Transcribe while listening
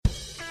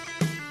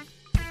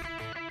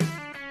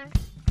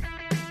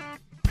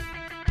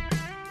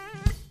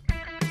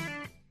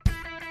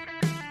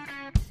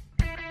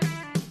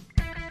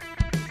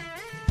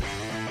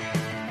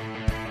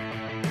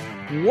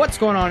What's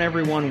going on,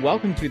 everyone?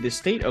 Welcome to the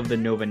State of the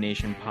Nova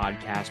Nation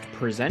podcast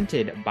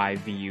presented by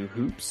VU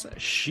Hoops.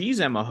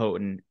 She's Emma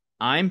Houghton.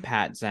 I'm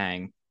Pat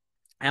Zhang.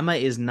 Emma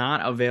is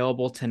not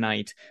available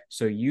tonight,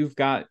 so you've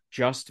got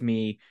just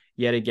me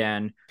yet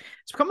again.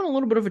 It's becoming a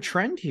little bit of a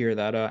trend here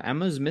that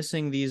Emma's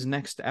missing these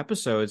next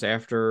episodes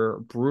after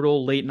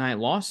brutal late night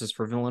losses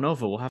for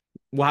Villanova.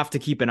 We'll have to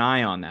keep an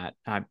eye on that.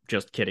 I'm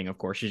just kidding, of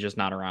course. She's just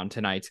not around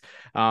tonight.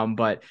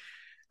 But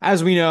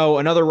as we know,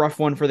 another rough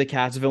one for the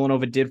Cats.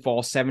 Villanova did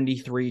fall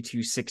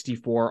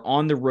 73-64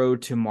 on the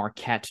road to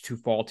Marquette to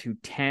fall to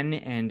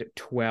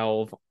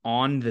 10-12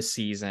 on the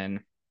season.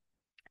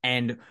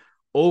 And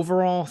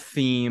overall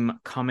theme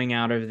coming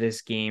out of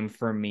this game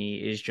for me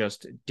is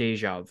just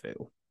deja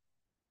vu.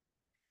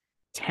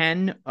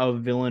 10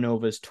 of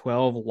Villanova's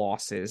 12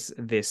 losses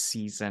this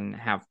season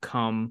have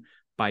come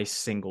by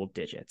single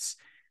digits.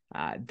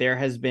 There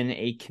has been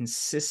a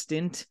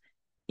consistent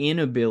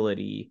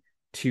inability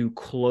to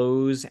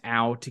close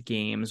out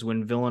games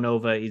when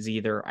Villanova is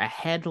either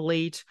ahead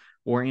late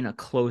or in a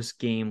close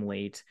game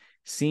late.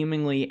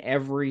 Seemingly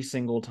every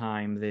single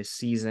time this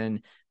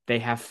season, they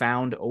have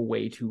found a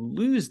way to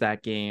lose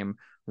that game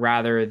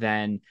rather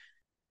than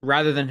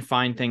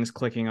find things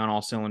clicking on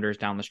all cylinders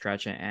down the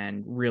stretch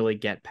and really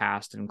get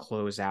past and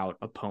close out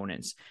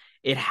opponents.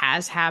 It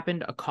has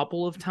happened a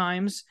couple of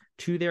times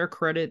to their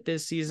credit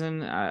this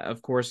season.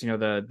 Of course,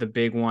 the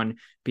big one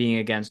being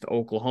against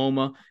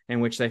Oklahoma, in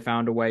which they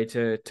found a way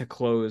to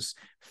close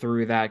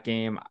through that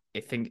game.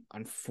 I think,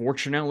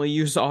 unfortunately,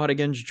 you saw it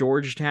against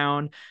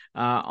Georgetown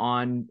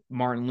on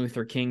Martin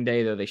Luther King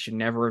Day, though they should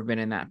never have been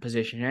in that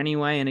position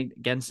anyway. And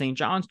against St.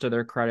 John's, to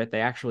their credit,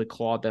 they actually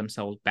clawed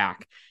themselves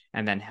back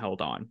and then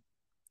held on.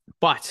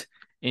 But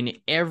in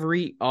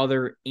every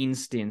other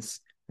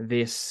instance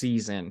this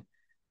season,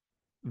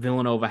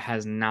 Villanova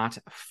has not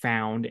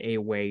found a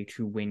way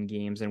to win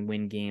games and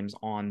win games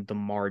on the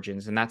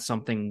margins. And that's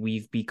something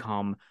we've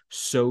become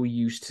so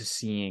used to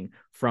seeing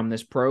from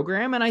this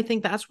program. And I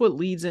think that's what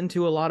leads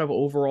into a lot of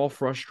overall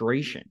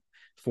frustration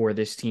for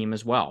this team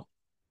as well.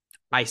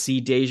 I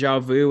see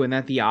deja vu and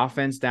that the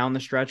offense down the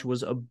stretch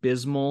was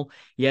abysmal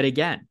yet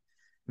again.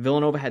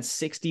 Villanova had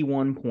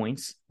 61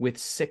 points with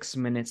 6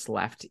 minutes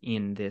left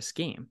in this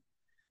game.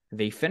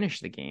 They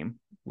finished the game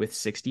with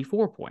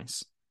 64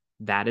 points.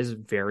 That is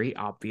very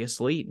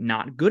obviously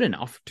not good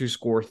enough to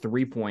score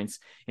 3 points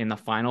in the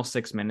final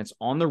 6 minutes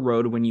on the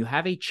road when you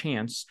have a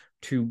chance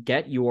to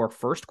get your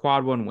first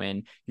quad one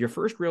win, your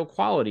first real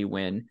quality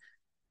win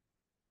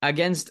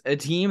against a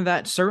team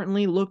that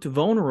certainly looked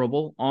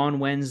vulnerable on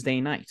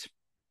Wednesday night.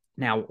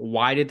 Now,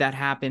 why did that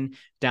happen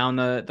down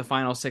the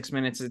final 6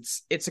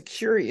 minutes? It's a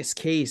curious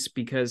case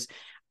because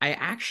I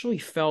actually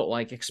felt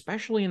like,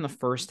 especially in the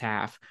first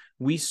half,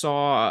 we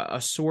saw a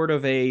sort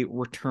of a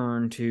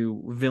return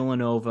to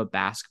Villanova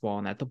basketball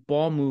and that the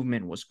ball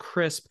movement was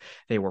crisp.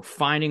 They were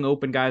finding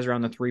open guys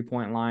around the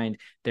three-point line.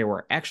 There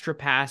were extra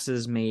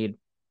passes made.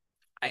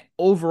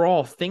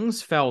 Overall,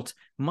 things felt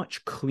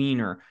much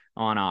cleaner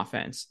on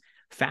offense.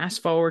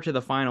 Fast forward to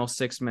the final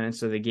 6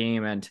 minutes of the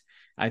game, and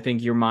I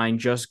think your mind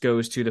just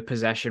goes to the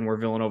possession where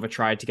Villanova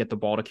tried to get the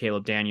ball to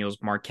Caleb Daniels.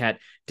 Marquette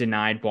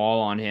denied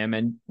ball on him.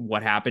 And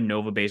what happened?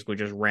 Nova basically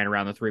just ran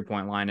around the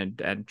three-point line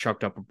and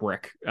chucked up a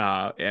brick,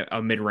 a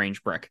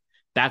mid-range brick.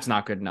 That's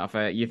not good enough.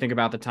 You think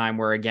about the time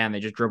where, again, they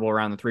just dribble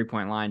around the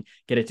three-point line,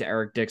 get it to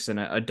Eric Dixon,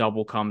 a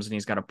double comes, and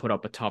he's got to put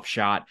up a tough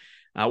shot.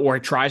 Or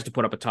he tries to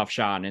put up a tough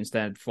shot and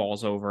instead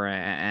falls over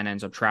and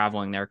ends up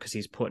traveling there because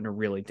he's put in a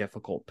really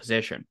difficult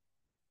position.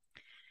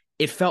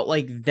 It felt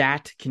like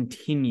that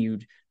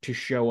continued to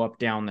show up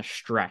down the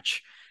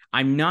stretch.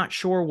 I'm not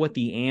sure what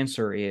the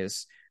answer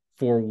is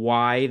for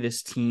why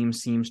this team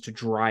seems to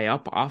dry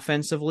up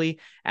offensively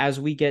as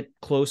we get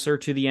closer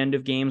to the end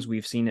of games.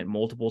 We've seen it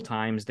multiple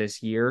times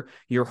this year.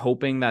 You're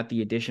hoping that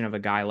the addition of a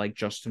guy like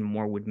Justin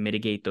Moore would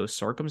mitigate those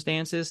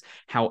circumstances.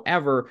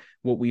 However,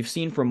 what we've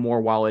seen from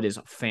Moore, while it is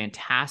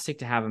fantastic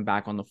to have him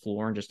back on the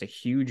floor and just a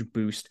huge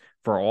boost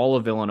for all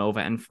of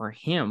Villanova and for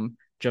him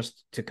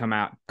just to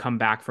come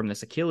back from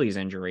this Achilles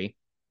injury,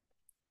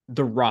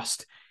 the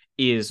rust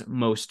is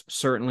most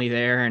certainly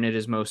there, and it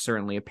is most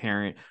certainly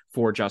apparent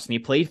for Justin. He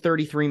played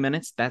 33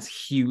 minutes. That's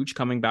huge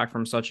coming back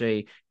from such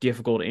a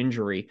difficult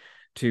injury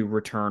to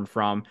return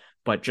from,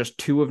 but just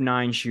 2 of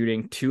 9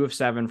 shooting, 2 of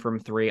 7 from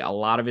 3. A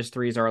lot of his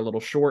threes are a little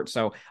short,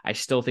 so I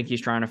still think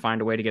he's trying to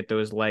find a way to get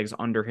those legs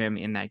under him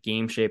in that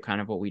game shape, kind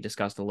of what we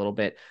discussed a little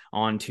bit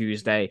on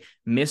Tuesday.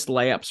 Missed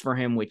layups for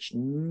him, which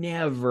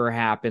never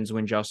happens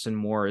when Justin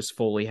Moore is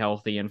fully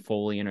healthy and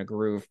fully in a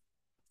groove.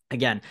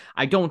 Again,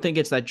 I don't think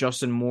it's that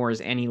Justin Moore is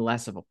any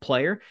less of a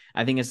player.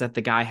 I think it's that the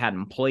guy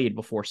hadn't played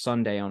before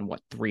Sunday on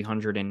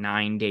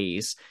 309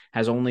 days,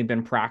 has only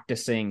been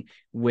practicing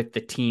with the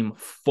team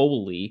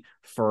fully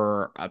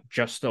for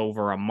just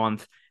over a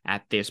month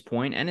at this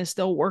point and is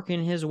still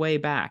working his way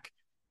back.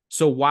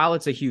 So while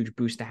it's a huge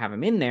boost to have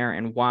him in there,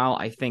 and while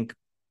I think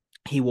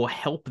he will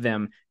help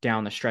them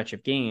down the stretch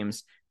of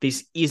games,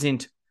 this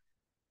isn't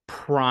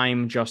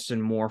prime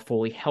Justin Moore,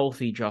 fully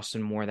healthy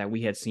Justin Moore that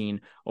we had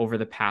seen over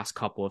the past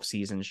couple of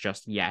seasons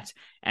just yet.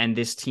 And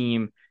this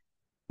team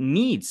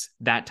needs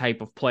that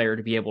type of player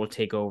to be able to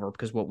take over,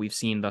 because what we've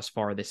seen thus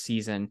far this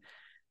season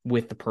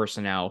with the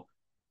personnel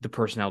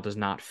does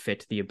not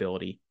fit the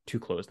ability to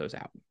close those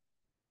out.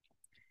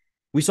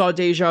 We saw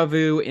deja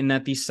vu in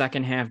that the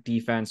second half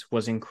defense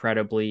was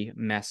incredibly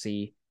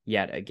messy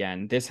yet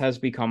again. This has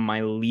become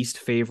my least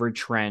favorite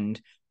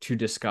trend to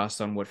discuss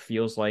on what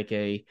feels like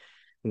a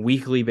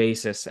weekly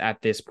basis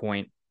at this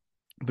point.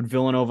 But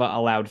Villanova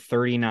allowed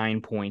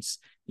 39 points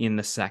in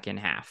the second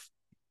half.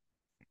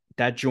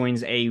 That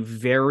joins a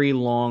very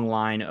long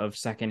line of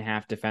second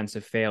half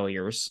defensive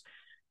failures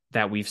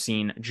that we've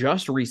seen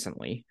just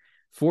recently.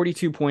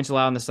 42 points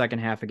allowed in the second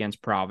half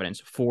against Providence,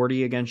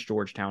 40 against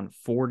Georgetown,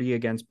 40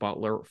 against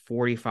Butler,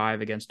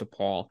 45 against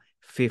DePaul,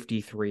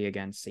 53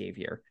 against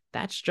Xavier.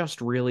 That's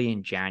just really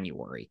in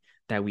January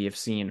that we have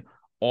seen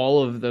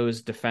all of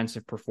those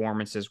defensive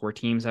performances where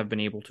teams have been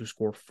able to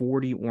score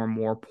 40 or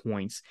more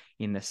points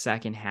in the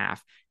second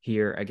half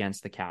here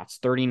against the Cats.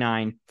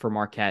 39 for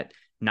Marquette,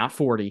 not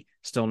 40,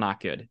 still not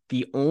good.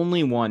 The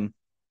only one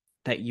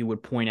that you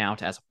would point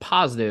out as a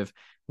positive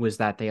was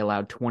that they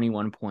allowed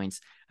 21 points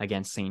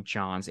against St.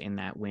 John's in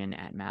that win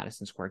at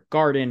Madison Square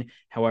Garden.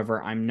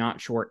 However, I'm not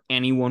sure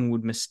anyone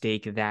would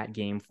mistake that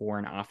game for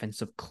an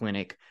offensive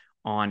clinic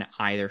on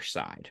either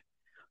side.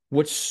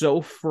 What's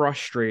so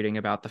frustrating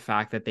about the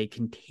fact that they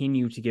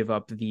continue to give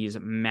up these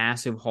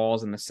massive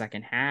hauls in the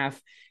second half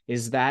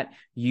is that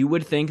you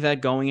would think that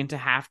going into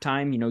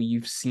halftime,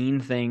 you've seen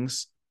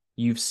things.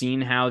 You've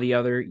seen how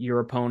your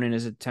opponent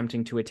is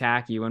attempting to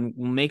attack you, and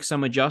we'll make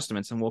some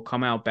adjustments and we'll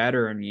come out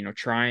better and,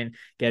 try and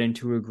get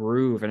into a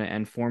groove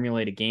and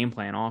formulate a game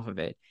plan off of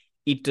it.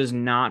 It does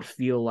not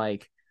feel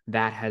like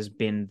that has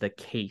been the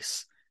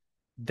case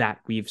that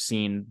we've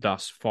seen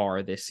thus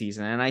far this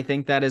season. And I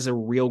think that is a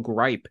real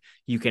gripe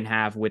you can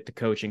have with the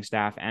coaching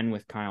staff and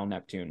with Kyle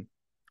Neptune.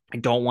 I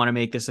don't want to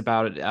make this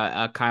about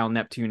a Kyle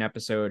Neptune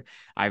episode.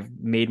 I've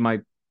made my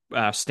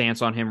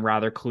stance on him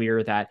rather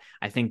clear that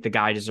I think the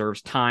guy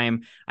deserves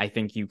time. I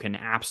think you can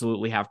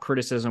absolutely have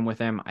criticism with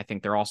him. I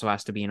think there also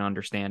has to be an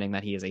understanding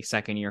that he is a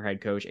second-year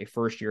head coach, a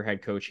first-year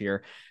head coach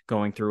here,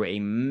 going through a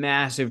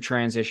massive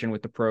transition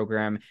with the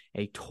program,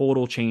 a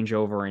total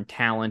changeover in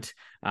talent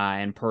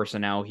and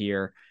personnel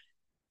here.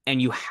 And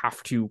you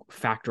have to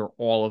factor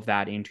all of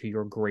that into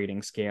your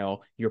grading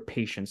scale, your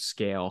patience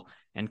scale,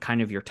 and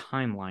kind of your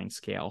timeline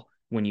scale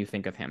when you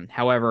think of him.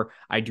 However,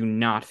 I do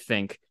not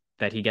think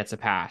that he gets a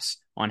pass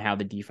on how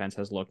the defense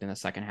has looked in the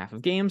second half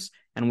of games,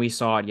 and we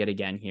saw it yet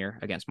again here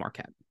against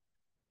Marquette.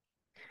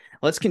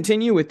 Let's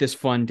continue with this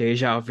fun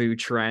deja vu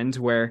trend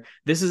where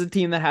this is a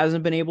team that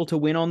hasn't been able to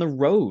win on the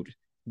road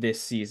this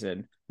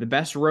season. The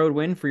best road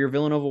win for your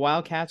Villanova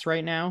Wildcats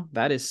right now,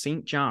 that is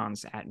St.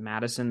 John's at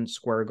Madison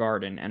Square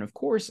Garden. And of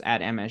course,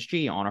 at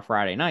MSG on a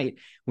Friday night,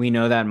 we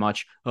know that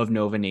much of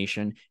Nova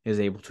Nation is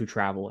able to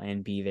travel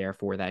and be there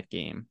for that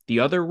game.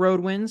 The other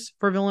road wins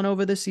for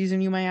Villanova this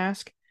season, you may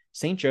ask?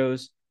 St.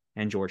 Joe's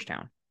and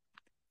Georgetown.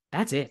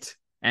 That's it.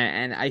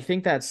 And I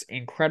think that's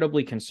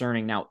incredibly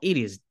concerning. Now, it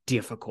is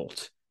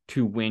difficult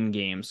to win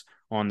games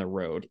on the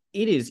road.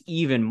 It is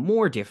even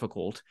more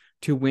difficult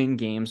to win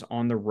games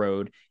on the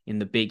road in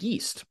the Big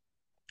East.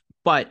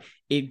 But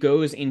it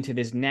goes into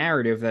this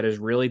narrative that is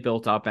really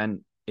built up,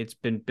 and it's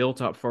been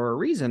built up for a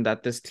reason,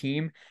 that this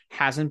team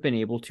hasn't been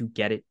able to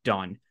get it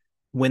done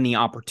when the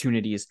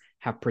opportunities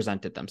have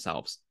presented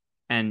themselves.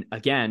 And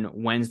again,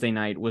 Wednesday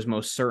night was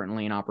most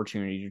certainly an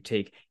opportunity to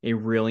take a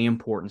really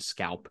important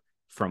scalp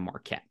from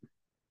Marquette.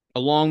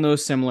 Along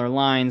those similar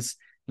lines,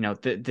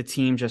 the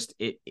team just,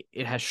 it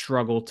has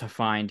struggled to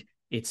find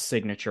its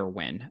signature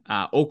win.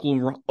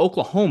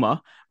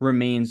 Oklahoma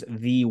remains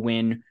the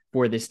win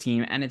for this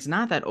team. And it's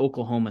not that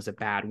Oklahoma's a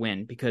bad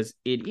win, because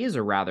it is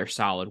a rather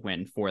solid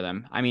win for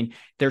them. I mean,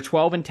 they're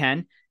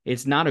 12-10.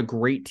 It's not a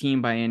great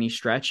team by any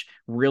stretch.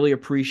 Really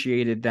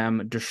appreciated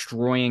them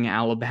destroying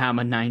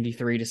Alabama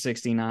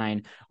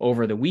 93-69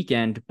 over the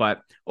weekend,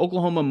 but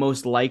Oklahoma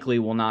most likely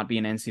will not be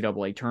an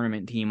NCAA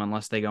tournament team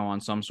unless they go on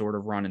some sort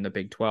of run in the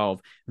Big 12,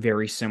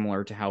 very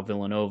similar to how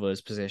Villanova is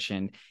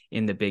positioned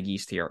in the Big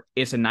East here.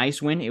 It's a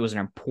nice win. It was an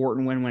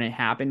important win when it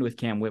happened with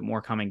Cam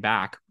Whitmore coming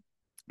back.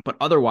 But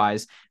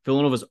otherwise,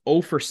 Villanova's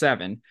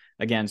 0-7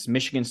 against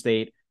Michigan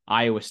State,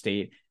 Iowa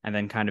State, and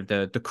then kind of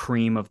the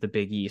cream of the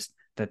Big East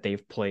that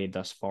they've played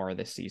thus far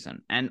this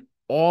season. And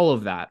all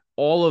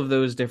of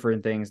those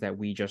different things that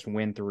we just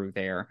went through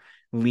there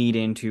lead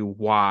into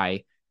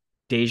why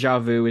deja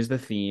vu is the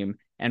theme,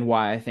 and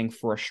why I think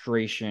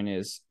frustration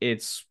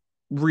it's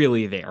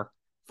really there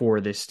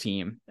for this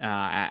team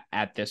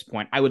at this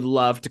point. I would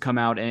love to come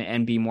out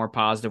and be more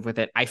positive with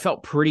it. I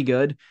felt pretty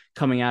good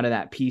coming out of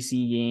that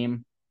PC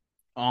game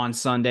on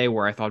Sunday,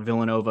 where I thought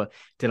Villanova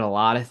did a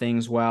lot of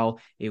things well.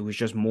 It was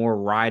just more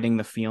riding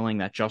the feeling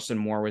that Justin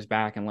Moore was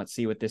back, and let's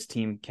see what this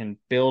team can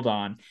build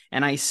on.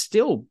 And I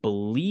still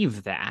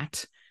believe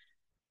that.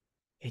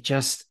 It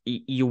just,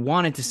 you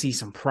wanted to see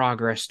some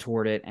progress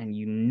toward it, and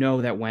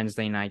that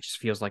Wednesday night just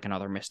feels like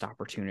another missed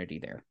opportunity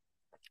there.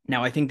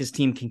 Now, I think this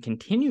team can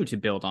continue to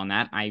build on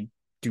that. I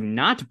do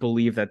not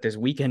believe that this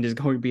weekend is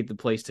going to be the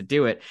place to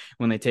do it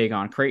when they take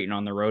on Creighton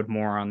on the road.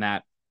 More on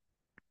that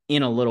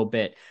in a little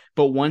bit.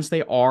 But once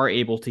they are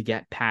able to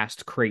get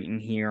past Creighton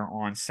here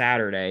on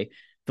Saturday,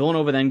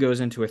 Villanova then goes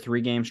into a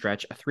three-game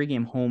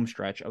home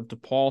stretch of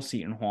DePaul,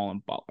 Seton Hall,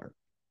 and Butler.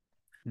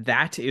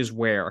 That is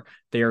where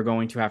they are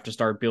going to have to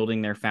start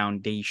building their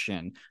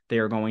foundation. They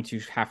are going to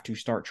have to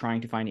start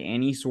trying to find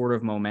any sort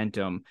of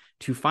momentum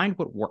to find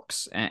what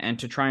works and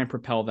to try and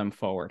propel them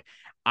forward.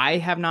 I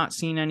have not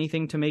seen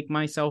anything to make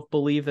myself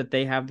believe that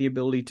they have the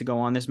ability to go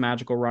on this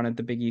magical run at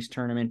the Big East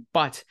tournament.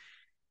 But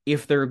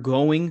if they're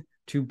going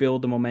to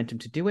build the momentum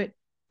to do it,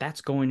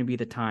 that's going to be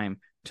the time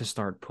to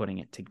start putting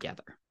it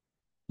together.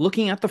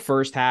 Looking at the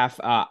first half,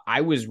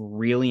 I was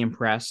really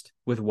impressed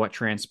with what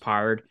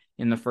transpired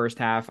in the first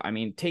half. I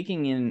mean,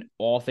 taking in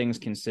all things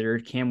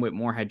considered, Cam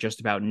Whitmore had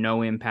just about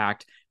no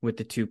impact with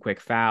the 2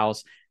 quick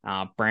fouls.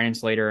 Brandon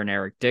Slater and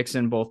Eric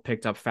Dixon both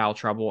picked up foul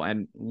trouble.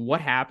 And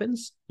what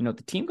happens? The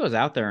team goes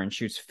out there and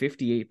shoots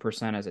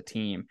 58% as a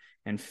team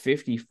and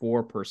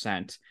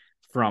 54%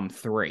 from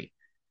 3.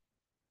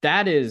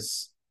 That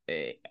is...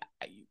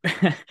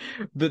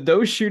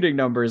 those shooting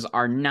numbers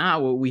are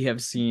not what we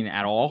have seen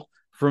at all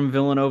from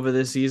Villanova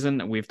this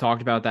season. We've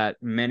talked about that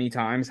many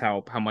times,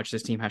 how much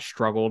this team has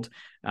struggled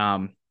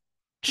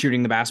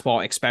shooting the basketball,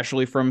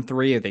 especially from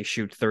 3. They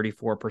shoot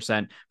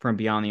 34% from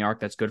beyond the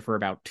arc. That's good for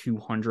about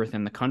 200th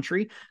in the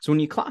country. So when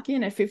you clock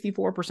in at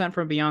 54%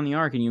 from beyond the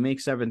arc and you make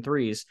 7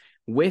 threes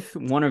with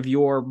one of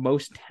your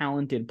most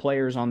talented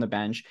players on the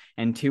bench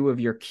and 2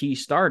 of your key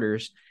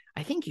starters,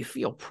 I think you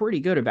feel pretty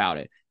good about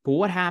it. But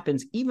what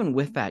happens even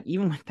with that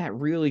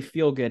really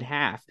feel-good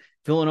half,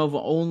 Villanova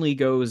only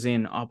goes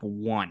in up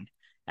 1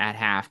 at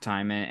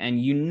halftime.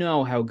 And you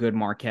know how good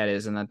Marquette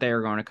is and that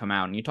they're going to come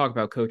out. And you talk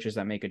about coaches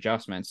that make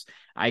adjustments.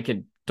 I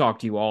could talk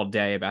to you all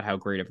day about how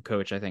great of a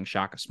coach I think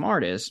Shaka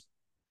Smart is.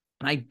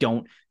 And I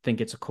don't think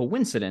it's a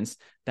coincidence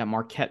that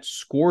Marquette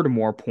scored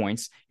more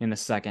points in the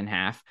second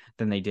half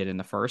than they did in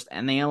the first.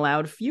 And they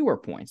allowed fewer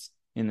points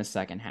in the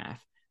second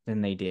half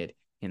than they did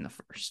in the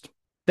first.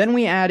 Then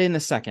we add in the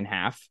second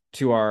half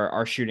to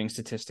our shooting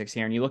statistics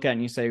here, and you look at it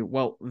and you say,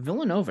 well,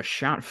 Villanova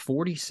shot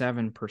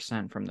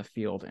 47% from the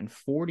field and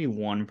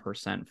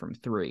 41% from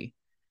 3.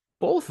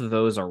 Both of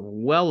those are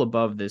well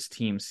above this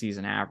team's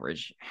season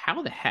average.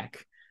 How the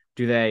heck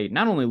do they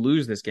not only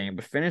lose this game,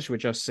 but finish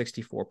with just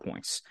 64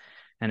 points?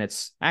 And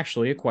it's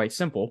actually a quite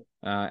simple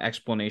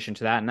explanation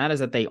to that, and that is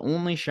that they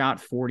only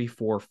shot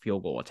 44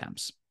 field goal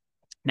attempts.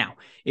 Now,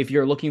 if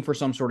you're looking for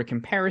some sort of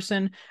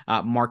comparison,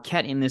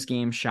 Marquette in this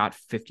game shot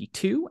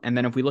 52. And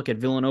then if we look at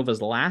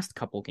Villanova's last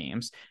couple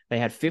games, they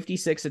had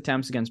 56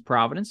 attempts against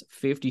Providence,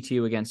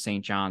 52 against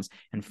St. John's,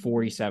 and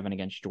 47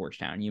 against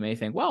Georgetown. You may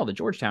think, well, the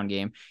Georgetown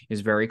game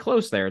is very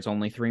close there. It's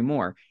only 3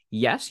 more.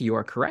 Yes, you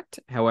are correct.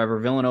 However,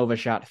 Villanova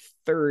shot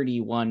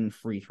 31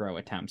 free throw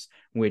attempts,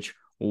 which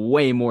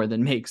way more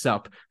than makes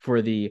up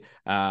for the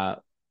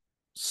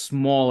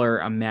smaller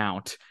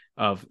amount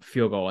of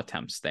field goal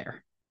attempts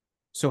there.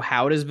 So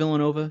how does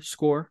Villanova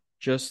score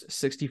just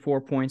 64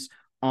 points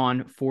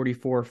on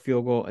 44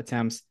 field goal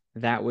attempts?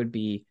 That would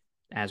be,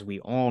 as we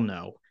all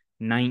know,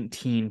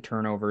 19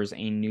 turnovers,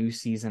 a new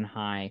season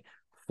high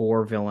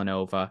for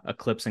Villanova,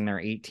 eclipsing their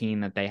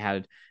 18 that they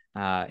had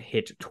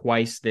hit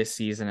twice this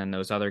season, and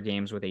those other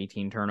games with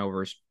 18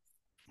 turnovers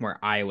were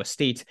Iowa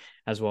State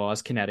as well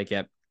as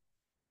Connecticut.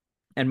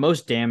 And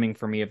most damning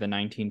for me of the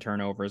 19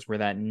 turnovers were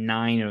that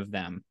 9 of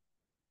them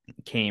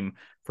came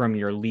from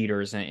your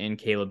leaders in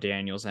Caleb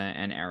Daniels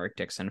and Eric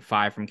Dixon,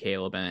 5 from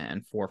Caleb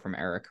and 4 from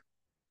Eric.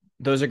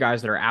 Those are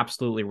guys that are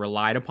absolutely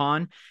relied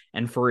upon.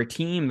 And for a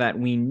team that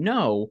we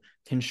know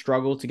can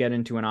struggle to get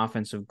into an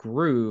offensive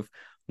groove,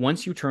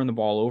 once you turn the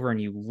ball over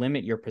and you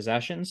limit your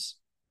possessions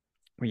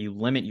or you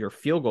limit your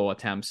field goal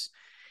attempts,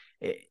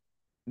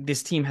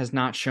 this team has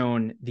not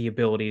shown the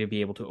ability to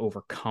be able to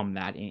overcome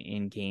that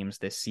in games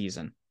this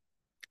season.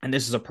 And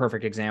this is a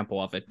perfect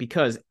example of it,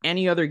 because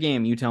any other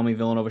game, you tell me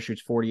Villanova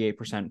shoots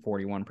 48%,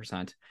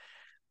 41%,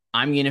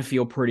 I'm going to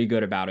feel pretty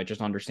good about it, just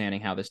understanding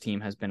how this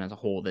team has been as a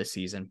whole this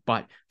season.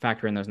 But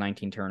factor in those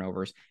 19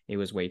 turnovers, it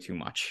was way too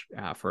much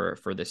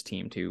for this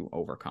team to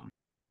overcome.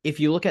 If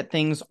you look at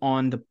things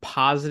on the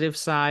positive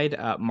side,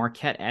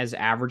 Marquette is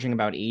averaging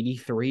about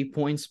 83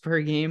 points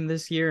per game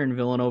this year, and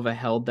Villanova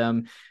held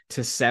them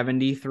to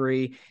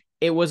 73.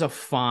 It was a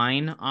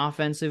fine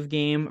offensive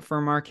game for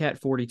Marquette,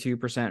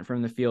 42%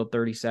 from the field,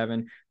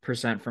 37%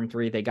 from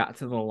 3. They got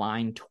to the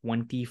line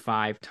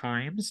 25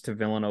 times to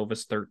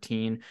Villanova's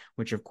 13,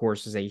 which of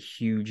course is a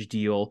huge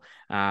deal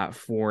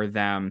for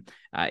them.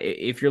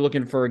 If you're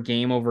looking for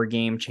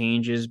game-over-game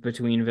changes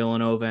between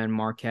Villanova and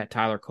Marquette,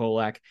 Tyler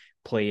Kolek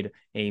played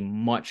a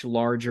much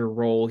larger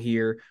role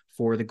here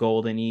for the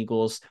Golden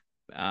Eagles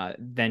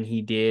than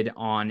he did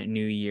on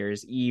New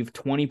Year's Eve.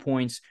 20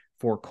 points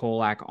for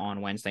Kolek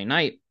on Wednesday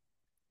night,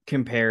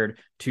 compared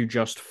to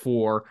just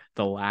 4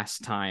 the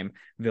last time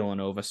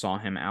Villanova saw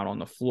him out on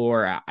the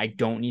floor. I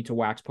don't need to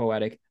wax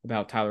poetic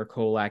about Tyler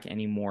Kolek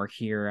anymore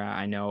here.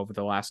 I know over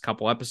the last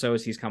couple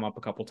episodes, he's come up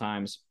a couple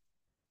times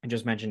I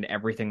just mentioned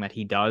everything that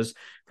he does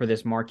for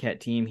this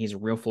Marquette team. He's a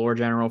real floor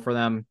general for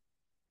them.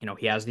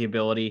 He has the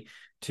ability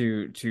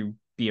to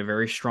be a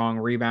very strong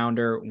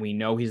rebounder. We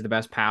know he's the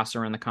best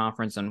passer in the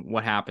conference, and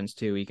what happens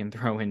too, he can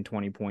throw in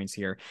 20 points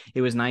here.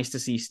 It was nice to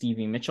see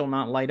Stevie Mitchell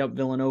not light up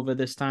Villanova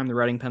this time, the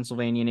Reading,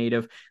 Pennsylvania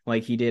native,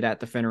 like he did at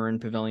the Finneran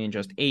Pavilion,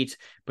 just 8,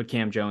 but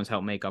Cam Jones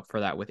helped make up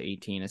for that with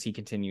 18 as he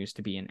continues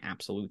to be an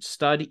absolute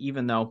stud,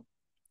 even though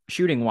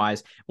shooting-wise,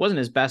 it wasn't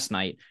his best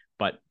night,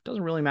 but it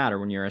doesn't really matter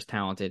when you're as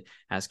talented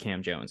as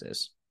Cam Jones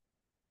is.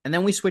 And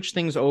then we switch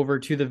things over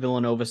to the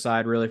Villanova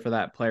side, really, for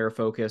that player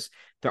focus.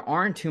 There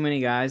aren't too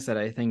many guys that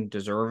I think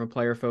deserve a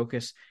player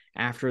focus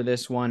after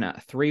this one.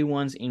 3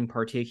 ones in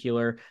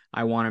particular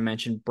I want to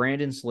mention.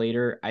 Brandon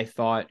Slater, I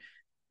thought,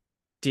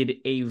 did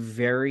a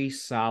very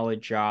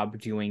solid job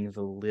doing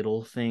the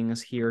little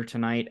things here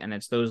tonight. And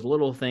it's those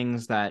little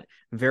things that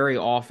very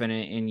often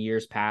in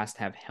years past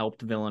have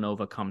helped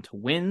Villanova come to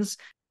wins.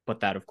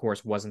 But that, of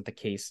course, wasn't the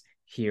case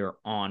here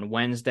on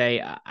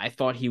Wednesday. I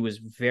thought he was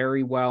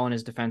very well in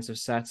his defensive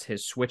sets.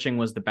 His switching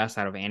was the best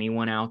out of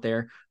anyone out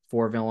there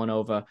for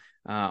Villanova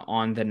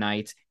on the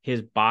night.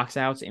 His box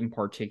outs in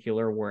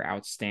particular were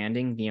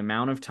outstanding. The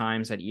amount of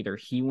times that either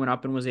he went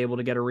up and was able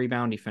to get a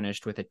rebound, he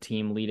finished with a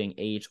team leading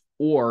 8,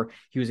 or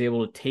he was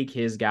able to take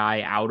his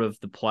guy out of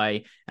the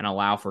play and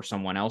allow for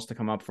someone else to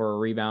come up for a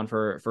rebound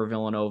for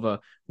Villanova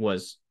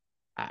was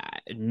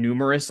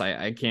numerous.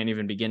 I can't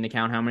even begin to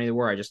count how many there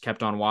were. I just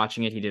kept on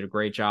watching it. He did a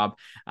great job.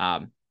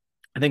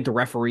 I think the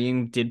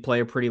refereeing did play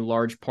a pretty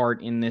large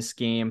part in this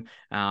game.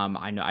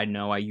 I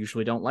know I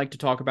usually don't like to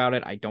talk about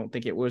it. I don't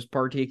think it was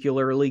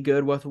particularly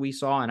good what we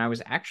saw, and I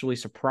was actually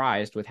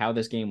surprised with how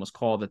this game was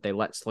called that they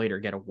let Slater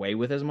get away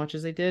with as much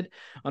as they did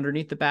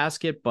underneath the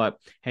basket. But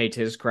hey, to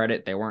his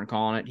credit, they weren't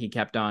calling it. He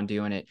kept on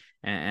doing it,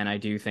 and I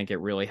do think it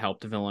really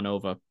helped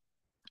Villanova,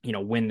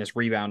 win this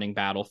rebounding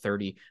battle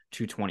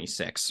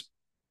 30-26.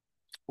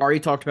 Already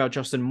talked about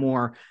Justin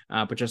Moore,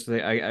 but just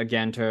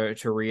again to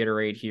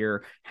reiterate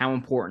here how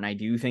important I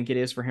do think it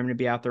is for him to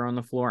be out there on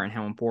the floor and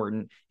how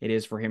important it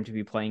is for him to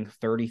be playing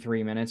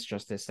 33 minutes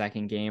just his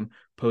second game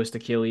post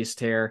Achilles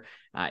tear.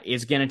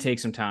 It's going to take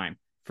some time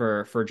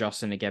for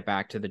Justin to get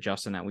back to the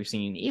Justin that we've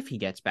seen, if he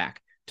gets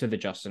back to the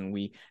Justin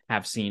we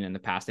have seen in the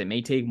past. It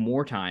may take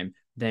more time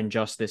than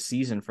just this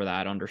season for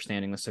that,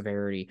 understanding the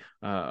severity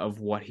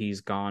of what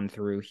he's gone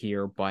through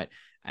here. But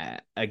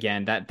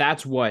again,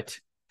 that's what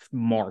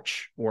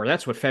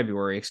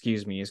February,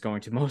 is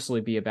going to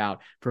mostly be about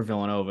for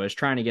Villanova, is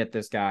trying to get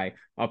this guy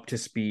up to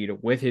speed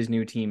with his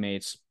new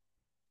teammates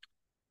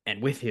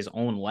and with his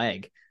own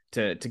leg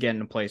to get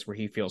in a place where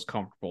he feels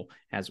comfortable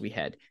as we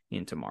head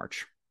into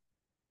March.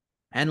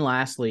 And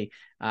lastly,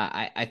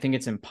 I think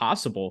it's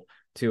impossible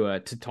to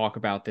talk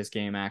about this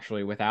game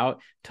actually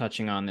without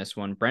touching on this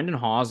one. Brendan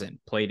Hausen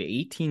played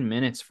 18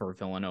 minutes for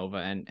Villanova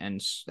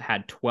and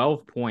had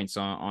 12 points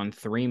on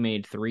 3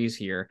 made threes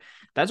here.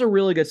 That's a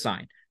really good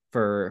sign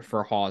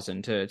for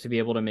Hausen to be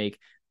able to make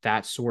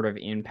that sort of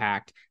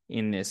impact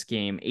in this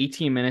game.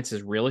 18 minutes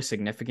is really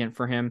significant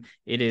for him.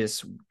 It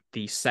is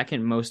the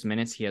second most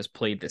minutes he has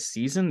played this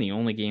season. The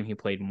only game he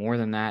played more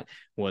than that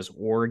was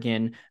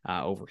Oregon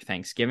over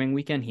Thanksgiving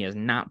weekend. He has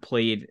not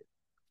played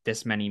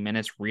this many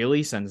minutes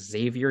really since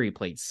Xavier. He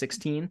played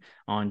 16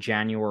 on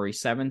January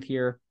 7th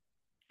here,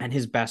 and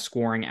his best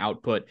scoring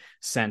output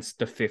since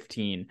the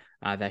 15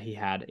 that he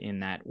had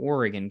in that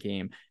Oregon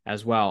game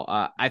as well.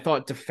 I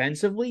thought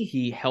defensively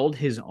he held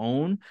his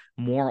own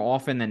more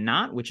often than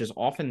not, which is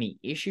often the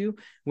issue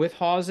with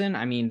Hausen.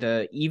 I mean,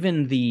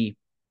 even the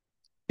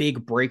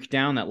big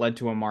breakdown that led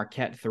to a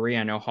Marquette 3,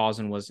 I know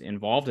Hausen was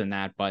involved in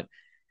that, but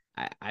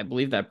I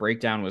believe that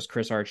breakdown was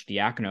Chris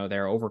Arcidiacono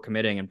there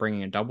overcommitting and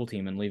bringing a double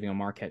team and leaving a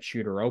Marquette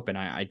shooter open.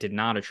 I did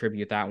not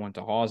attribute that one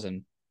to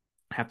Hausen.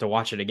 I have to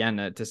watch it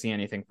again to see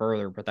anything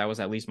further, but that was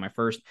at least my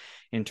first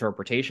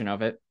interpretation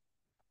of it.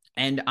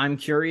 And I'm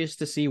curious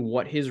to see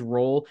what his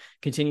role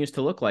continues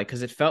to look like,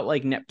 because it felt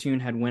like Neptune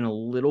had went a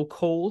little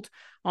cold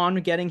on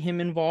getting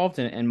him involved,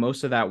 and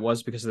most of that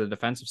was because of the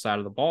defensive side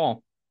of the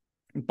ball.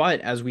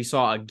 But as we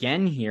saw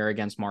again here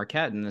against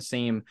Marquette and the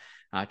same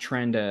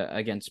trend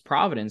against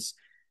Providence,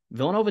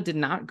 Villanova did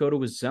not go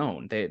to a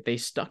zone. They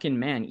stuck in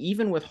man.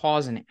 Even with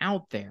Hausen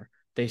out there,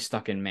 they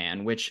stuck in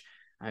man, which,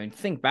 I mean,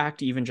 think back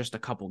to even just a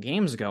couple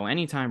games ago.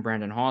 Anytime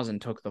Brandon Hausen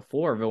took the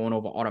floor,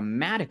 Villanova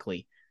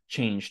automatically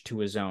changed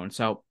to a zone.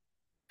 So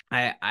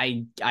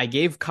I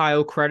gave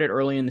Kyle credit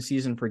early in the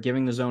season for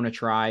giving the zone a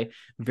try.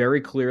 Very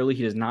clearly,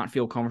 he does not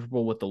feel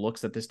comfortable with the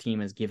looks that this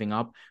team is giving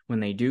up when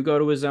they do go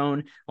to a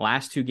zone.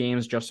 Last 2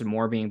 games, Justin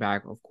Moore being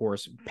back, of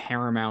course,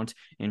 paramount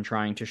in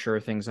trying to shore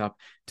things up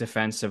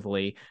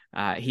defensively.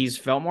 He's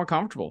felt more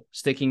comfortable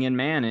sticking in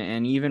man,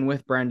 and even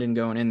with Brendan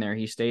going in there,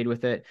 he stayed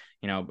with it.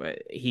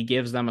 He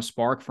gives them a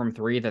spark from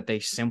 3 that they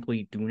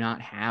simply do not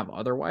have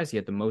otherwise. He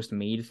had the most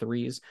made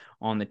threes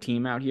on the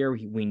team out here.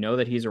 We know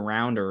that he's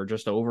around or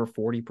just over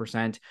 40%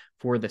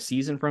 for the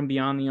season from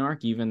beyond the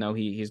arc, even though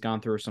he's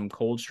gone through some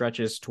cold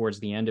stretches towards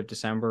the end of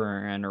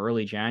December and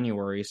early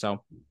January.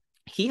 So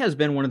he has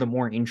been one of the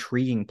more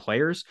intriguing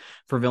players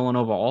for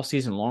Villanova all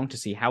season long to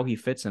see how he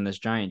fits in this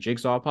giant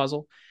jigsaw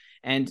puzzle.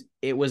 And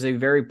it was a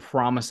very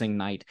promising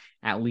night,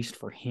 at least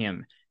for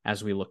him,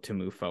 as we look to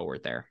move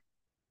forward there.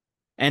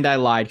 And I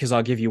lied because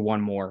I'll give you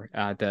one more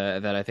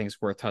that I think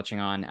is worth touching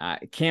on.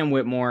 Cam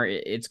Whitmore,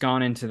 it's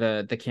gone into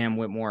the Cam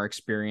Whitmore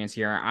experience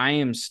here. I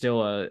am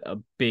still a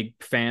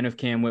big fan of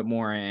Cam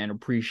Whitmore and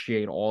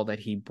appreciate all that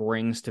he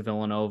brings to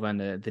Villanova and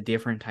the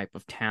different type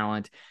of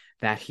talent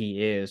that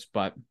he is.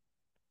 But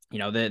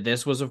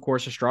this was, of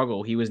course, a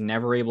struggle. He was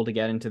never able to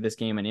get into this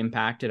game and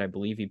impact it. I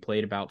believe he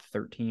played about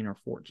 13 or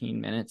 14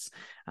 minutes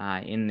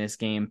in this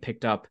game,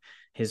 picked up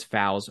his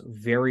fouls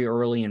very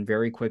early and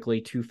very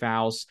quickly, 2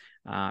 fouls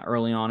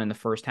early on in the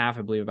first half,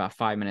 I believe about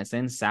 5 minutes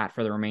in, sat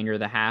for the remainder of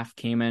the half,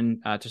 came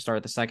in to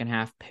start the second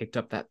half, picked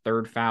up that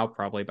third foul,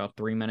 probably about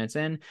 3 minutes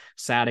in,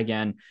 sat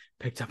again,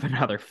 picked up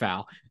another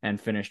foul,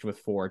 and finished with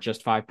 4.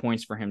 Just 5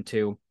 points for him,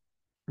 too.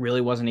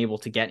 Really wasn't able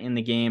to get in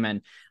the game.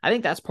 And I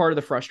think that's part of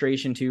the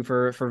frustration too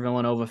for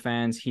Villanova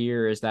fans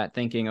here, is that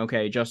thinking,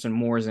 okay, Justin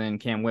Moore's in,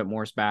 Cam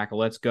Whitmore's back.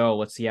 Let's go.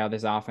 Let's see how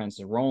this offense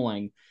is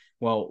rolling.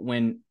 Well,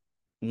 when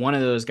one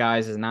of those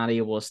guys is not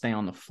able to stay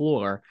on the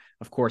floor,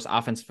 of course,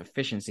 offensive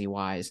efficiency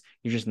wise,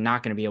 you're just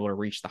not going to be able to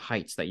reach the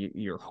heights that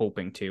you're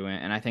hoping to.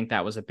 And I think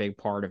that was a big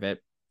part of it.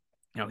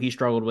 He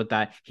struggled with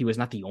that. He was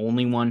not the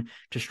only one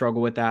to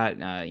struggle with that.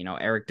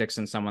 Eric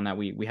Dixon, someone that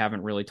we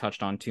haven't really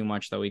touched on too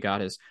much, though he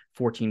got his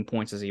 14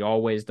 points as he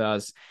always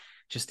does.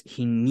 Just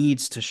he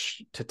needs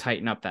to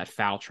tighten up that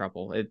foul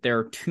trouble. There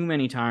are too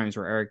many times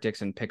where Eric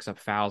Dixon picks up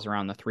fouls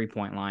around the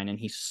 3-point line, and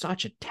he's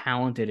such a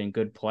talented and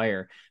good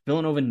player.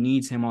 Villanova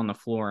needs him on the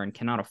floor and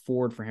cannot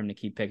afford for him to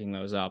keep picking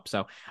those up.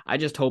 So I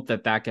just hope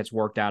that gets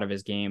worked out of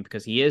his game,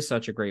 because he is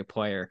such a great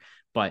player.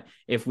 But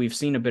if we've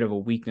seen a bit of a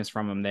weakness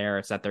from him there,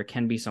 it's that there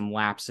can be some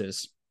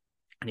lapses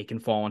and he can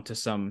fall into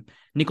some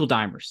nickel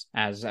dimers,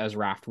 as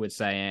Raft would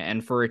say.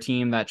 And for a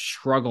team that's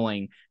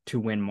struggling to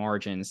win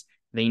margins,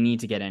 they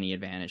need to get any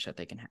advantage that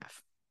they can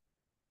have.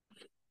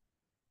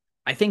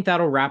 I think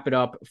that'll wrap it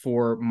up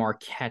for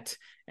Marquette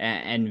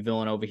and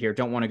Villanova here.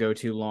 Don't want to go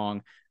too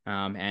long.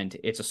 And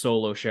it's a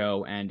solo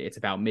show and it's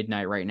about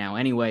midnight right now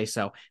anyway.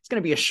 So it's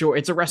going to be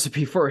it's a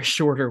recipe for a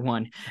shorter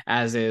one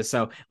as is.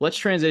 So let's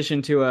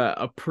transition to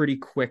a pretty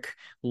quick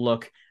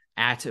look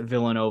at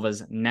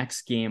Villanova's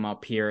next game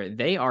up here.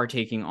 They are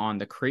taking on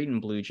the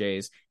Creighton Blue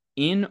Jays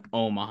in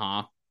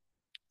Omaha.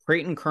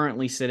 Creighton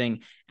currently sitting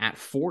at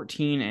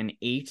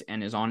 14-8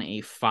 and is on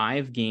a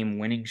 5-game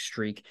winning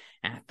streak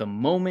at the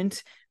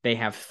moment. They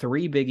have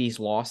 3 Big East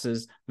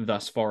losses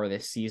thus far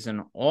this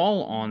season,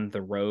 all on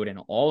the road and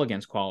all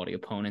against quality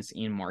opponents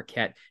in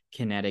Marquette,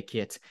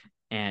 Connecticut,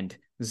 and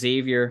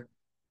Xavier.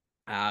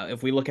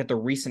 If we look at the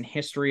recent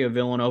history of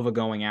Villanova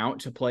going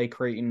out to play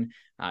Creighton,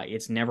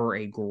 it's never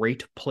a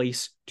great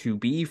place to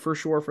be for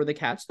sure for the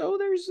Cats, though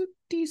there's a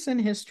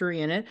decent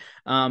history in it.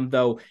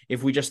 Though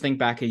if we just think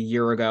back a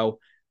year ago,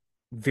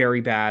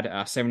 very bad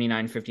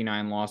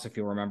 79-59 loss. If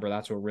you remember,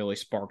 that's what really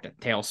sparked a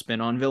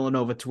tailspin on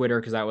Villanova Twitter,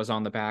 because that was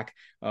on the back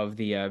of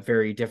the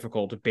very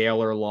difficult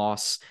Baylor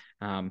loss.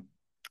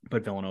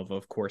 But Villanova,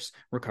 of course,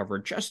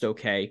 recovered just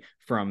okay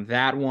from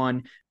that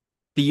one.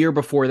 The year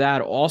before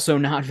that, also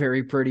not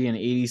very pretty, an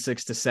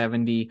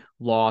 86-70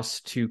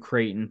 loss to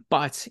Creighton.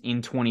 But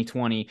in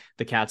 2020,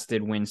 the Cats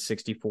did win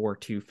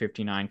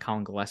 64-59.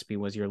 Colin Gillespie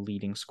was your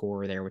leading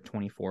scorer there with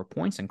 24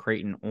 points, and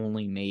Creighton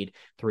only made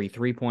 3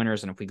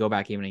 3-pointers. And if we go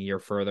back even a year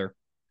further,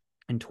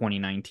 in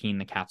 2019,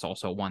 the Cats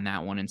also won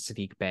that one, and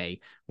Sadiq Bey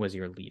was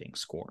your leading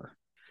scorer.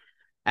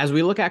 As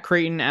we look at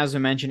Creighton, as I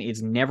mentioned,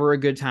 it's never a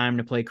good time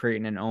to play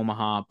Creighton in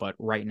Omaha, but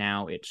right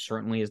now it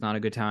certainly is not a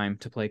good time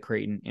to play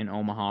Creighton in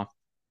Omaha.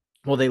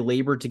 Well, they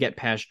labored to get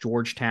past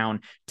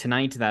Georgetown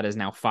tonight. That is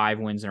now 5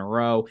 wins in a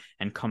row.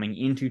 And coming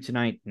into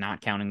tonight,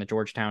 not counting the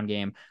Georgetown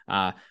game,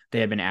 they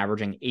had been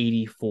averaging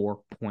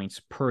 84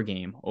 points per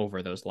game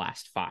over those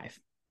last 5.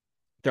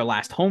 Their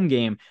last home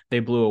game, they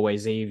blew away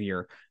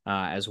Xavier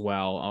as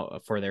well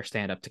for their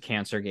stand-up to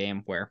cancer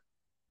game, where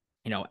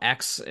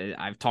X,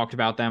 I've talked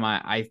about them.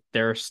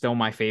 They're still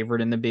my favorite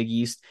in the Big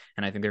East,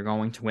 and I think they're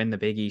going to win the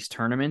Big East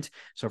tournament.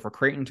 So for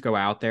Creighton to go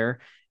out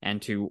there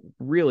and to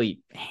really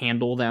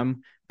handle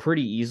them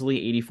pretty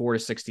easily,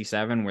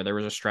 84-67, where there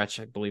was a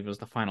stretch, I believe it was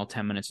the final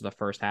 10 minutes of the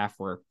first half,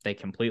 where they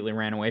completely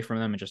ran away from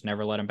them and just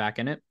never let them back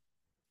in it.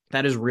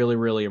 That is really,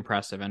 really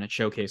impressive, and it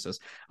showcases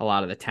a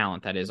lot of the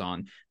talent that is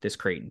on this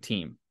Creighton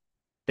team.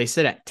 They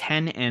sit at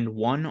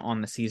 10-1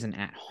 on the season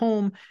at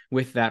home,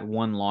 with that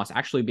one loss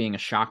actually being a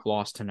shock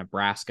loss to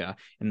Nebraska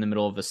in the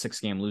middle of a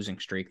 6-game losing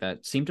streak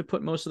that seemed to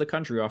put most of the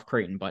country off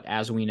Creighton, but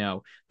as we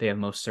know, they have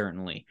most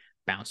certainly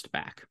bounced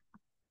back.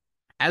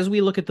 As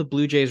we look at the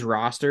Blue Jays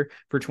roster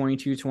for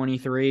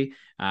 22-23,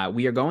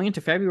 we are going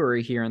into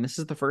February here, and this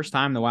is the first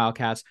time the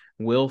Wildcats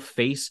will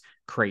face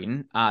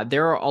Creighton.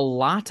 There are a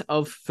lot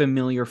of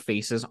familiar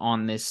faces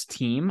on this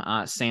team,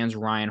 sans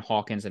Ryan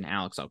Hawkins and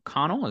Alex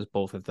O'Connell, as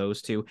both of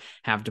those two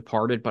have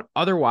departed. But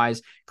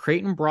otherwise,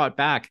 Creighton brought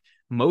back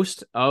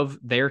most of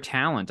their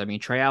talent. I mean,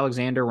 Trey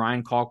Alexander,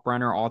 Ryan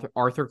Kalkbrenner,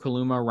 Arthur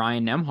Kaluma,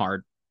 Ryan Nembhard.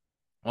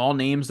 All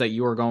names that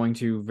you are going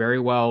to very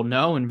well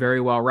know and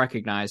very well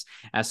recognize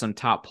as some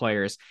top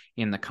players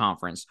in the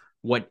conference.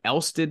 What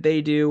else did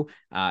they do?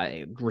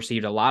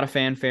 Received a lot of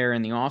fanfare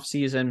in the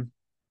offseason.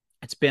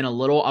 It's been a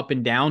little up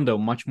and down, though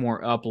much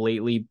more up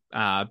lately.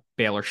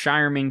 Baylor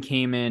Shireman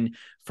came in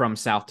from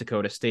South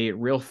Dakota State,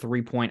 real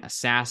three-point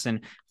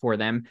assassin for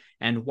them.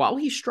 And while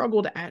he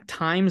struggled at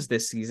times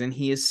this season,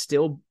 he is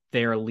still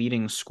their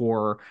leading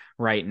scorer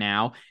right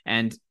now.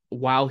 And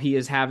while he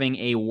is having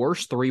a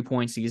worse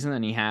three-point season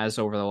than he has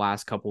over the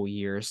last couple of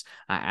years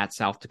at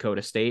South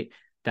Dakota State,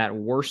 that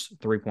worst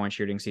three-point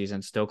shooting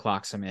season still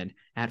clocks him in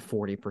at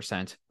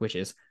 40%, which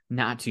is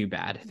not too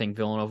bad. I think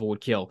Villanova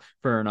would kill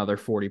for another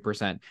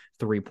 40%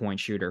 three-point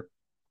shooter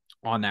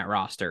on that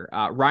roster.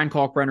 Ryan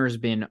Kalkbrenner has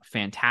been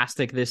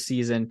fantastic this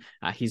season.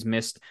 He's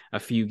missed a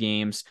few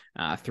games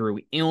through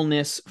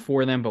illness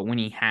for them, but when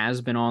he has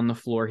been on the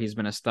floor, he's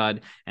been a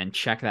stud. And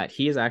check that.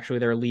 He is actually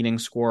their leading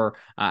scorer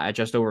at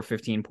just over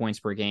 15 points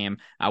per game.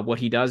 What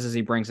he does is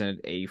he brings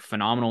a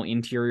phenomenal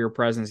interior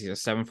presence. He's a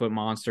 7-foot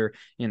monster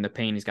in the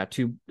paint. He's got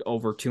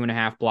over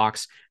 2.5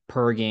 blocks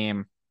per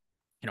game.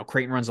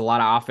 Creighton runs a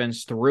lot of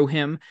offense through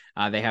him.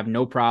 They have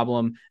no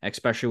problem,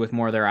 especially with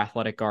more of their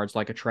athletic guards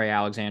like a Trey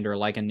Alexander,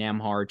 like a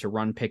Nembhard, to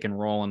run pick and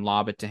roll and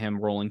lob it to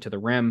him rolling to the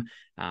rim.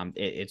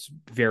 It's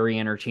very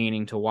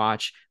entertaining to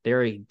watch.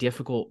 They're a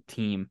difficult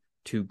team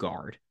to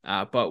guard.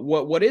 But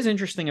what is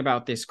interesting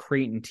about this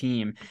Creighton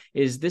team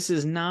is this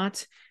is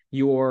not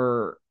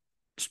your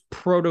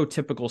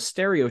prototypical,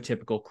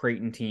 stereotypical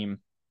Creighton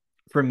team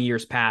from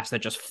years past that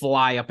just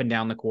fly up and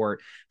down the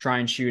court, try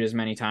and shoot as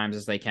many times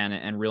as they can,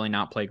 and really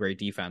not play great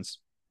defense.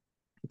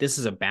 This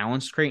is a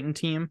balanced Creighton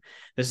team.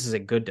 This is a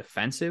good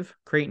defensive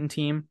Creighton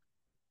team.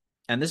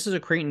 And this is a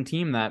Creighton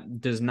team that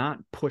does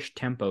not push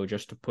tempo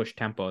just to push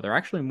tempo. They're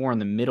actually more in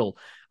the middle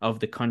of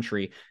the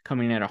country,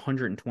 coming in at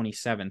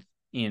 127th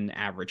in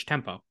average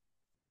tempo.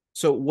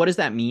 So what does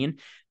that mean?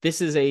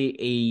 This is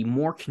a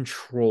more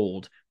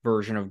controlled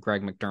version of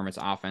Greg McDermott's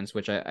offense,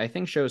 which I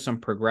think shows some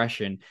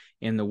progression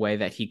in the way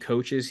that he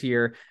coaches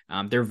here.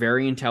 They're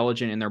very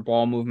intelligent in their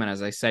ball movement.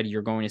 As I said,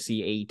 you're going to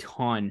see a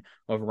ton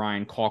of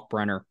Ryan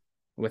Kalkbrenner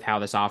with how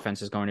this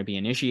offense is going to be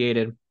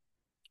initiated.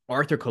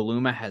 Arthur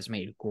Kaluma has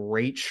made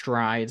great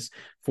strides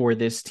for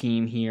this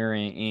team here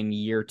in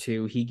year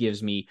two. He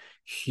gives me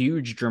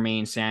huge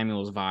Jermaine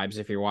Samuels vibes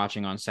if you're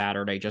watching on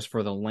Saturday, just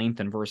for the length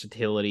and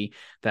versatility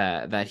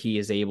that he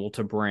is able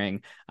to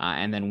bring.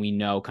 And then we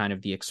know kind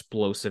of the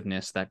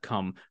explosiveness that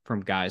come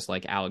from guys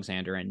like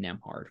Alexander and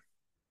Nembhard.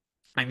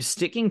 I'm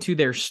sticking to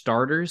their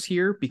starters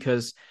here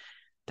because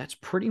that's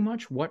pretty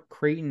much what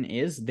Creighton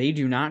is. They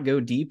do not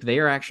go deep. They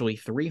are actually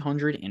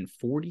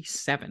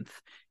 347th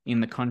in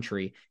the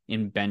country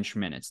in bench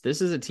minutes.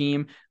 This is a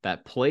team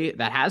that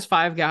has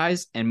 5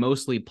 guys and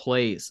mostly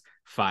plays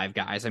 5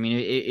 guys. I mean,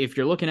 if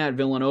you're looking at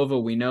Villanova,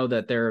 we know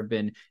that there have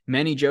been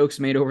many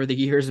jokes made over the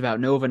years about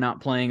Nova not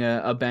playing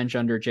a bench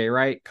under Jay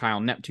Wright.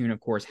 Kyle Neptune,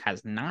 of course,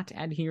 has not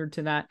adhered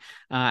to that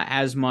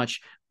as much.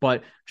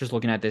 But just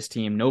looking at this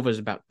team, Nova is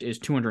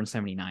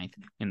 279th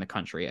in the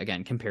country,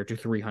 again, compared to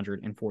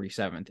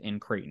 347th in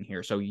Creighton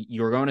here. So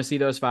you're going to see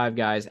those 5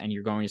 guys, and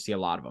you're going to see a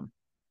lot of them.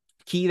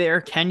 Key there,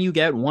 can you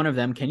get one of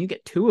them? Can you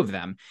get 2 of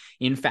them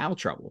in foul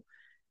trouble?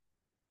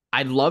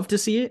 I'd love to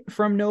see it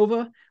from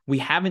Nova. We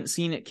haven't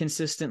seen it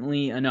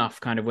consistently enough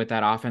kind of with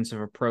that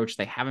offensive approach.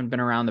 They haven't been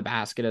around the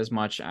basket as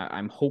much.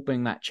 I'm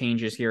hoping that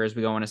changes here as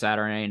we go into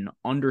Saturday, and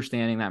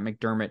understanding that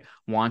McDermott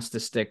wants to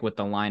stick with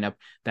the lineup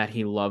that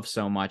he loves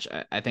so much.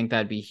 I think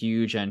that'd be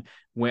huge. And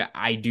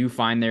I do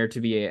find there to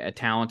be a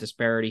talent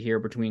disparity here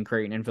between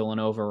Creighton and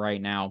Villanova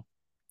right now.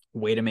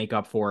 Way to make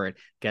up for it,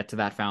 get to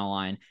that foul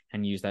line,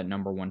 and use that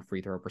number 1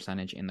 free throw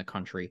percentage in the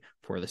country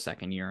for the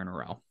second year in a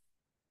row.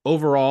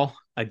 Overall,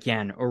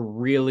 again, a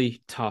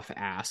really tough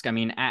ask. I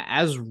mean,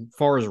 as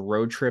far as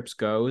road trips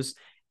goes,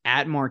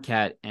 at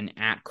Marquette and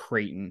at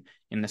Creighton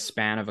in the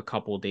span of a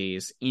couple of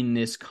days in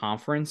this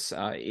conference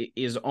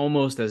is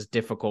almost as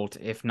difficult,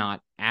 if not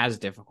as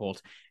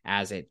difficult,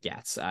 as it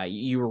gets.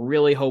 You were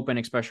really hoping,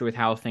 especially with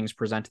how things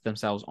presented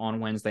themselves on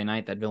Wednesday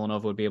night, that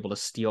Villanova would be able to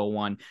steal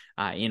one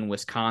in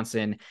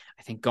Wisconsin.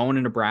 I think going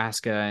to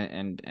Nebraska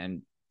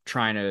and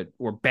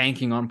we're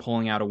banking on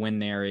pulling out a win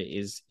there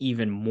is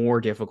even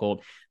more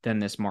difficult than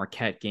this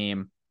Marquette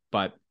game.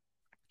 But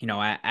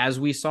as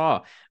we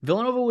saw,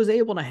 Villanova was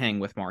able to hang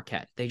with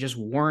Marquette. They just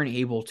weren't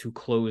able to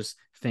close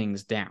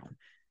things down.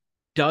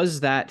 Does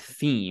that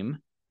theme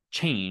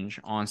change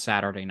on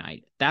Saturday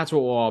night? That's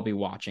what we'll all be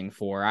watching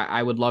for.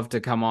 I would love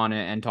to come on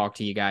and talk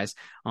to you guys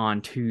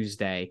on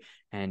Tuesday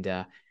and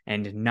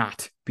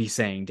not be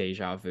saying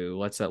deja vu.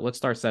 Let's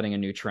start setting a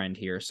new trend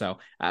here. So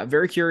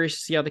very curious to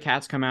see how the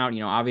Cats come out.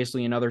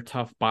 Obviously another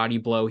tough body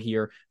blow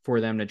here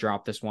for them to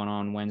drop this one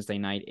on Wednesday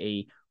night.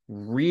 A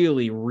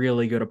really,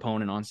 really good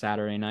opponent on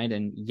Saturday night.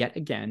 And yet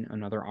again,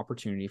 another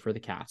opportunity for the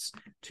Cats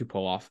to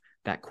pull off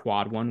that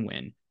quad 1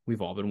 win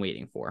we've all been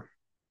waiting for.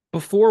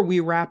 Before we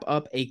wrap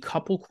up, a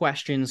couple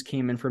questions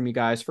came in from you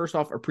guys. First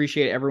off,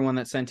 appreciate everyone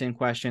that sent in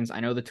questions. I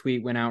know the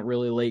tweet went out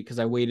really late because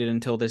I waited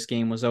until this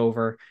game was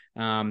over.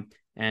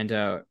 And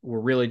we're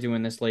really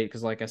doing this late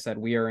because, like I said,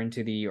 we are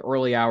into the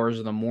early hours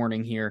of the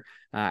morning here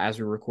as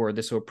we record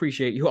this. So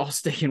appreciate you all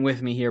sticking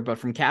with me here. But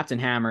from Captain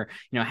Hammer,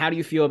 how do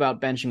you feel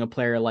about benching a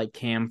player like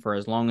Cam for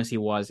as long as he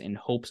was in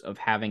hopes of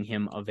having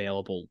him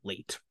available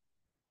late?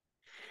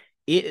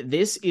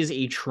 This is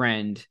a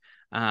trend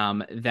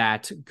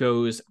that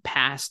goes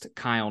past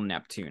Kyle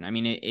Neptune. I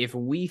mean, if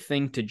we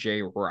think to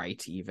Jay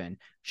Wright, even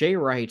Jay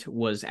Wright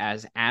was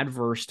as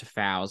adverse to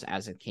fouls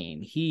as it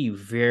came. He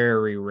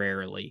very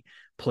rarely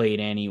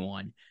played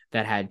anyone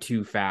that had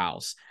 2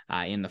 fouls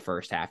in the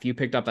first half. You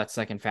picked up that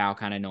second foul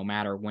kind of no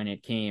matter when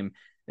it came.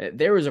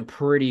 There was a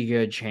pretty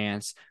good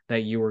chance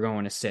that you were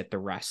going to sit the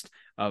rest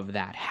of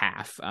that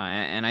half.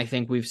 And I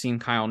think we've seen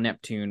Kyle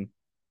Neptune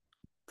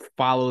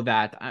follow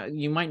that.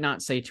 You might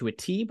not say to a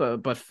T,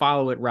 but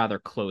follow it rather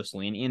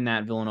closely. And in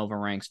that, Villanova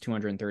ranks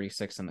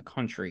 236 in the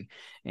country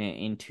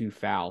in 2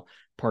 foul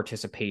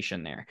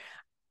participation there.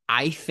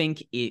 I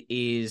think it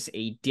is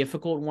a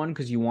difficult one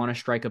because you want to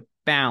strike a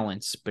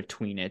balance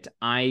between it.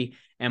 I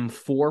am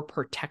for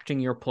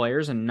protecting your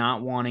players and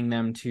not wanting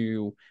them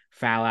to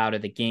foul out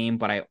of the game,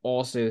 but I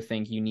also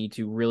think you need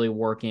to really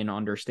work in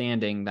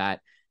understanding that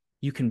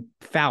you can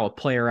foul a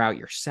player out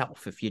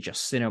yourself if you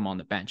just sit him on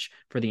the bench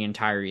for the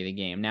entirety of the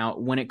game. Now,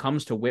 when it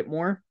comes to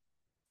Whitmore,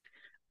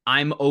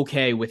 I'm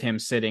okay with him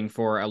sitting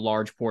for a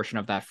large portion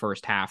of that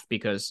first half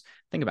because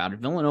think about it,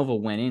 Villanova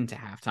went into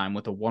halftime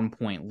with a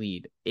 1-point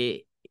lead.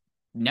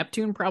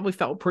 Neptune probably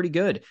felt pretty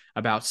good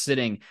about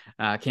sitting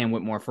Cam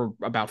Whitmore for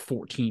about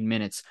 14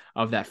 minutes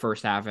of that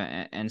first half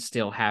and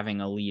still having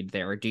a lead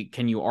there.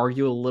 Can you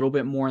argue a little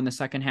bit more in the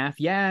second half?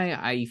 Yeah,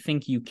 I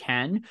think you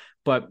can,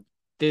 but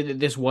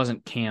this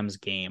wasn't Cam's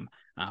game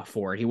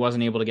for it. He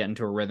wasn't able to get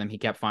into a rhythm. He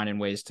kept finding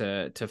ways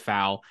to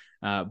foul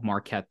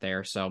Marquette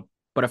there. So,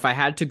 but if I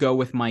had to go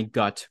with my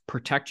gut,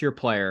 protect your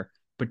player,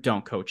 but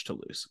don't coach to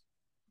lose.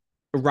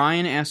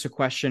 Ryan asked a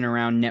question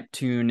around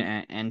Neptune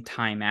and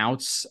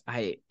timeouts.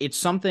 It's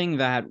something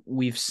that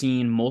we've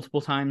seen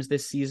multiple times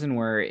this season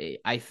where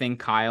I think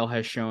Kyle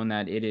has shown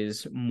that it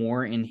is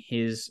more in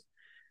his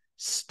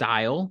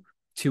style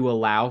to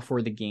allow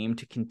for the game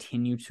to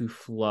continue to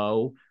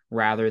flow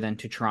rather than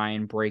to try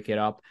and break it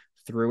up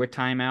through a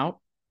timeout.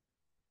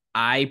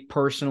 I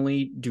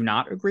personally do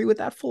not agree with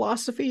that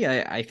philosophy.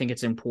 I think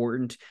it's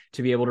important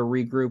to be able to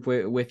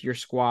regroup with your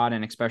squad,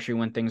 and especially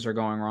when things are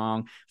going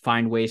wrong,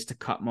 find ways to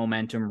cut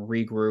momentum,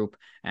 regroup,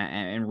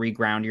 and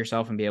reground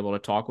yourself and be able to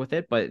talk with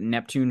it. But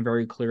Neptune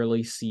very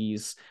clearly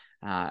sees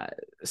a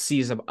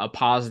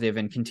positive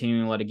in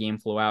continuing to let a game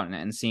flow out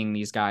and seeing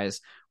these guys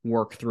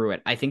work through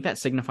it. I think that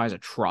signifies a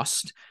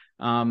trust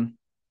in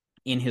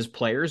his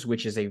players,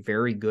 which is a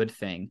very good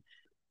thing.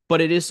 But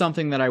it is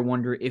something that I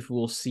wonder if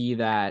we'll see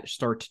that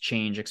start to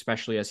change,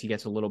 especially as he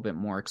gets a little bit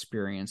more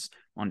experience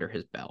under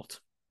his belt.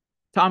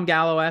 Tom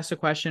Gallo asked a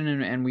question,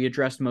 and we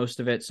addressed most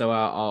of it, so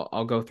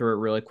I'll go through it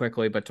really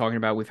quickly. But talking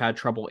about we've had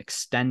trouble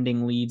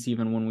extending leads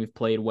even when we've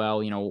played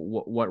well,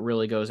 what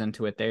really goes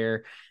into it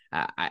there.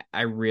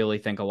 I really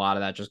think a lot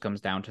of that just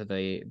comes down to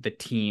the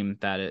team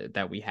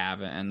that we have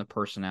and the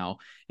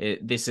personnel.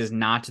 This is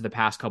not the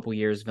past couple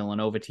years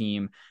Villanova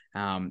team,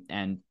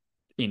 and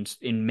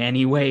in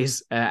many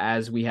ways,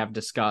 as we have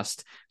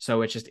discussed.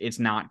 So it's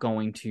not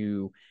going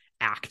to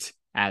act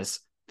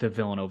as the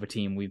Villanova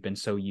team we've been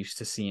so used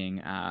to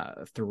seeing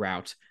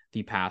throughout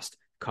the past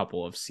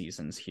couple of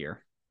seasons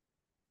here.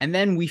 And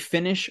then we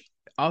finish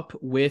up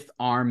with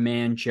our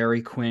man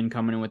Jerry Quinn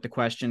coming in with the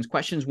questions.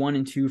 Questions 1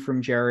 and 2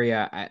 from Jerry,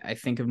 I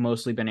think have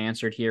mostly been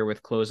answered here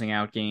with closing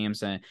out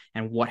games and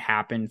what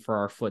happened for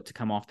our foot to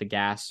come off the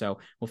gas. So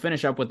we'll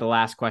finish up with the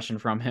last question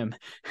from him,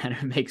 and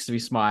it makes me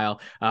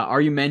smile.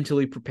 Are you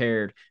mentally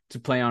prepared to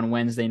play on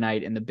Wednesday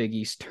night in the Big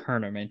East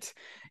tournament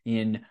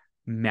in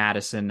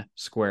Madison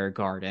Square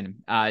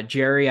Garden?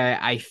 Jerry,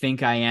 I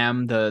think I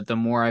am. The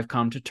more I've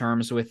come to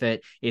terms with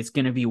it, it's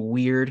going to be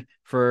weird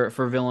for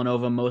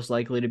Villanova most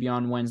likely to be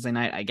on Wednesday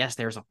night. I guess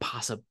there's a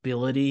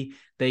possibility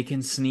they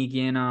can sneak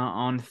in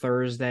on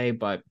Thursday,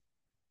 but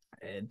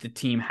the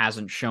team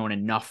hasn't shown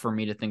enough for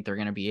me to think they're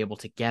going to be able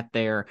to get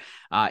there.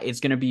 It's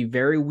going to be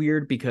very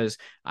weird because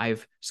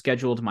I've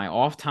scheduled my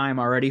off time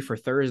already for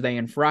Thursday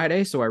and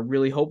Friday, so I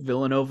really hope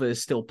Villanova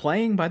is still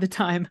playing by the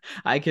time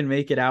I can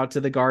make it out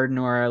to the Garden,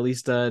 or at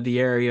least the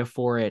area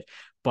for it.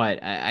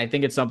 But I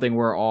think it's something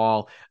we're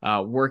all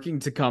working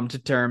to come to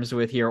terms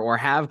with here, or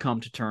have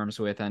come to terms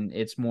with, and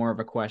it's more of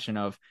a question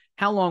of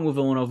how long will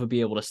Villanova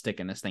be able to stick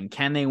in this thing?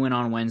 Can they win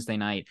on Wednesday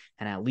night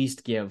and at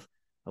least give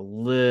a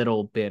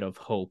little bit of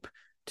hope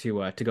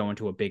to go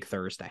into a big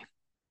Thursday?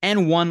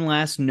 And one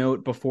last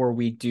note before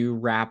we do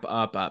wrap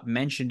up,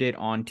 mentioned it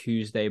on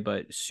Tuesday,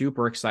 but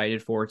super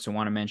excited for it, so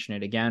want to mention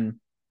it again.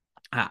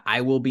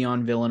 I will be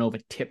on Villanova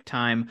Tip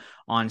Time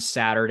on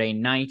Saturday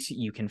night.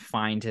 You can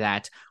find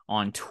that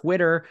on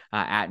Twitter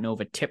at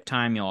Nova Tip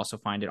Time. You'll also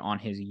find it on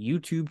his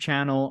YouTube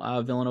channel,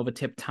 Villanova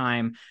Tip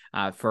Time,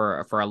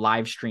 for a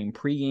live stream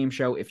pregame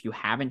show. If you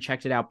haven't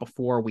checked it out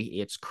before,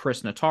 it's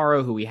Chris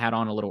Notaro, who we had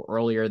on a little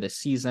earlier this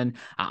season.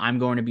 I'm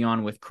going to be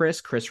on with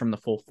Chris from the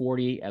Full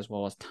 40, as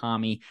well as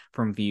Tommy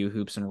from VU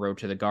Hoops and Road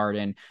to the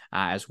Garden,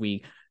 as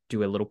we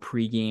do a little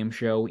pregame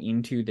show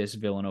into this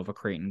Villanova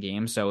Creighton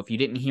game. So if you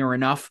didn't hear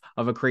enough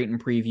of a Creighton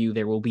preview,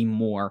 there will be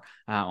more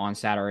on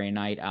Saturday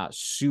night.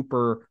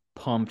 Super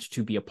pumped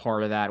to be a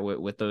part of that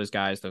with those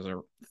guys. Those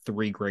are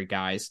three great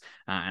guys,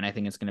 and I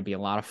think it's going to be a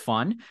lot of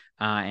fun,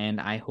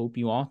 and I hope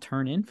you all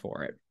turn in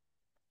for it.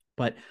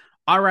 But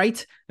all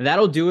right,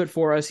 that'll do it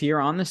for us here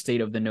on the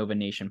State of the Nova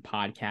Nation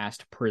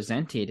podcast,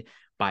 presented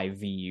by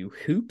VU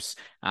Hoops.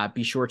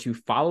 Be sure to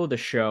follow the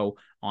show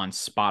on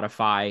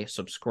Spotify,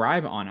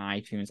 subscribe on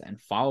iTunes,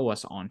 and follow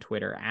us on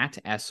Twitter at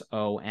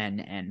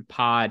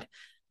SONNPod.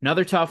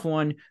 Another tough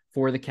one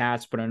for the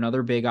Cats, but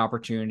another big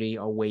opportunity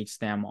awaits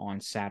them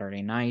on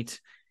Saturday night.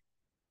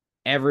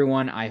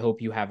 Everyone, I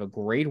hope you have a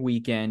great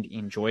weekend.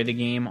 Enjoy the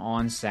game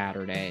on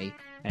Saturday.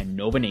 And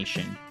Nova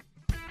Nation,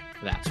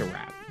 that's a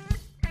wrap.